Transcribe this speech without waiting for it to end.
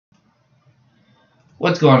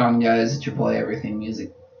What's going on, guys? It's your boy Everything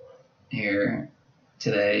Music here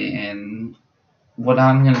today, and what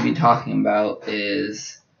I'm going to be talking about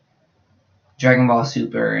is Dragon Ball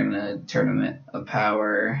Super in the Tournament of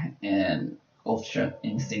Power and Ultra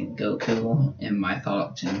Instinct Goku, and my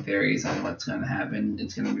thoughts and theories on what's going to happen.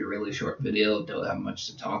 It's going to be a really short video, don't have much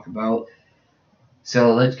to talk about,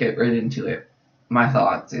 so let's get right into it. My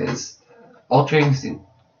thoughts is Ultra Instinct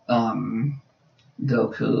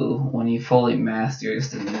Goku, when he fully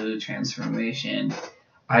masters the new transformation,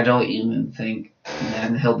 I don't even think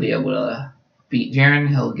then he'll be able to beat Jiren.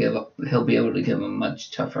 He'll be able to give him a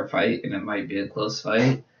much tougher fight, and it might be a close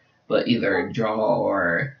fight, but either a draw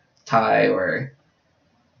or tie or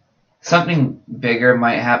something bigger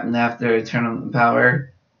might happen after a Tournament of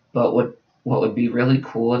Power. But what would be really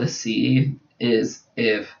cool to see is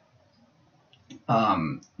if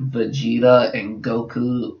Vegeta and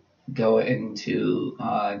Goku go into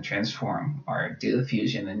transform or do the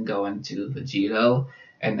fusion and go into Vegito,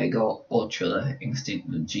 and they go Ultra Instinct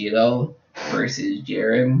Vegito versus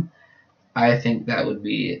Jiren. I think that would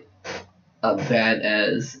be a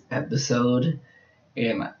badass episode,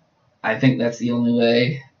 and I think that's the only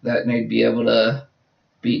way that they'd be able to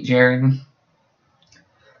beat Jiren.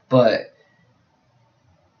 But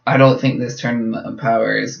I don't think this Tournament of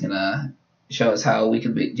Power is gonna show us how we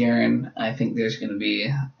can beat Jiren. I think there's going to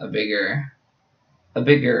be a bigger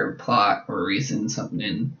plot or reason,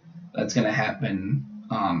 something that's going to happen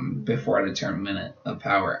before the Tournament of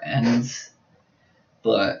Power ends.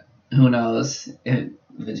 But who knows? If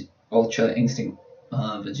Ultra Instinct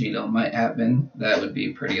Vegito might happen, that would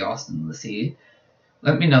be pretty awesome to see.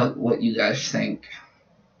 Let me know what you guys think.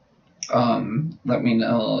 Let me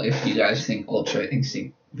know if you guys think Ultra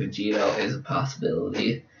Instinct Vegito is a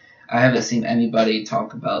possibility. I haven't seen anybody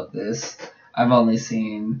talk about this. I've only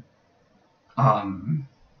seen,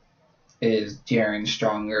 is Jiren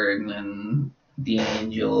stronger than the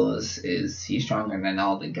angels? Is he stronger than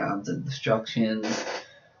all the gods of destruction?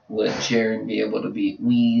 Would Jiren be able to beat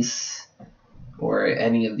Whis or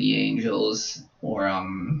any of the angels?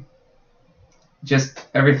 Or just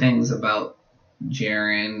everything's about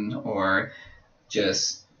Jiren, or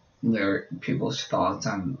just their people's thoughts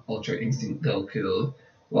on Ultra Instinct Goku.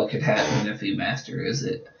 What could happen if he masters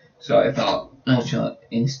it? So I thought Ultra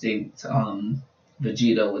Instinct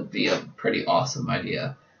Vegeta would be a pretty awesome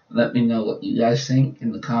idea. Let me know what you guys think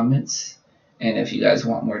in the comments, and if you guys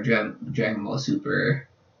want more Dragon Ball Super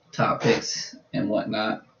topics and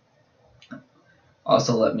whatnot,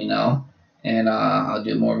 also let me know, and I'll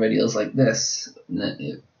do more videos like this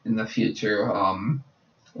in the future.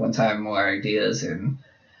 Once I have more ideas and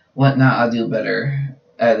whatnot, I'll do better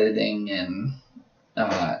editing and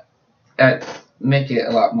make it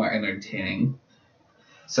a lot more entertaining.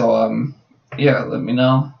 So yeah, let me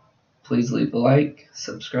know. Please leave a like,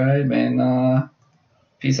 subscribe, and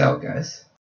peace out, guys.